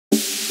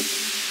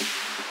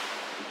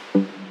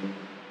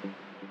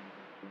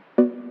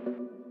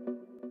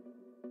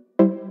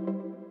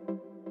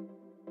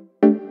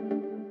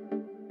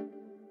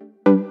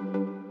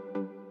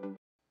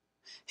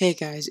Hey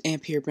guys,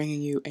 Amp here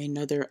bringing you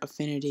another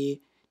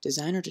Affinity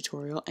designer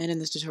tutorial, and in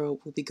this tutorial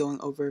we'll be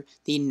going over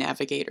the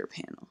Navigator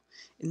panel.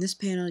 In this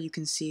panel you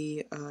can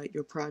see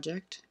your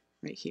project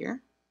right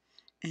here,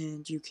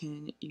 and you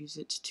can use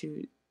it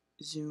to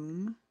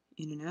zoom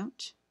in and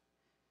out.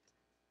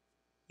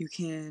 You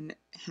can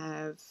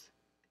have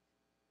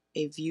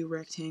a view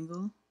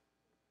rectangle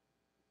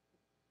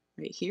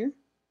right here,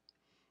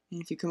 and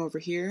if you come over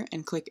here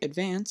and click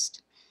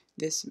Advanced,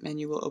 this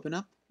menu will open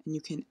up and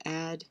you can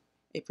add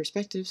a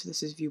perspective. So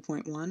this is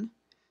viewpoint 1.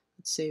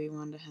 Let's say we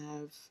want to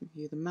have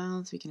view the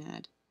mouth, we can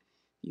add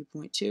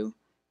viewpoint 2,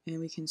 and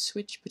we can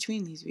switch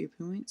between these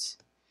viewpoints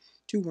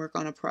to work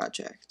on a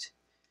project.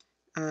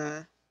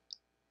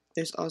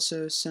 There's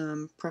also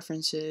some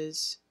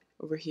preferences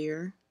over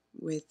here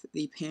with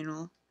the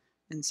panel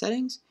and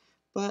settings,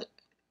 but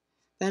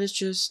that is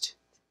just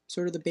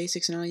sort of the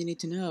basics and all you need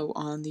to know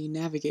on the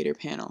Navigator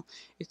panel.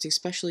 It's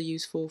especially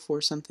useful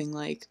for something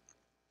like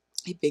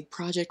a big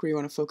project where you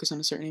want to focus on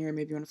a certain area.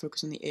 Maybe you want to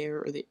focus on the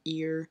air or the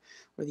ear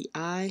or the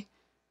eye.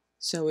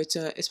 So it's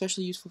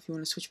especially useful if you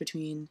want to switch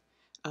between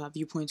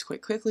viewpoints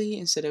quite quickly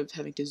instead of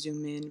having to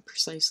zoom in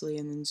precisely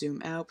and then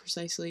zoom out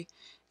precisely.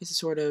 It's a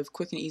sort of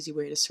quick and easy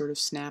way to sort of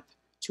snap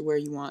to where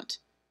you want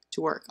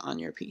to work on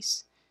your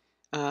piece.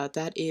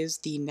 That is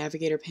the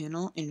Navigator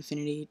panel in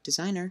Affinity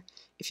Designer.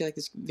 If you like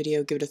this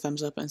video, give it a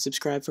thumbs up and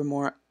subscribe for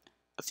more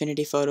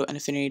Affinity Photo and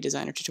Affinity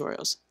Designer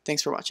tutorials.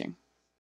 Thanks for watching.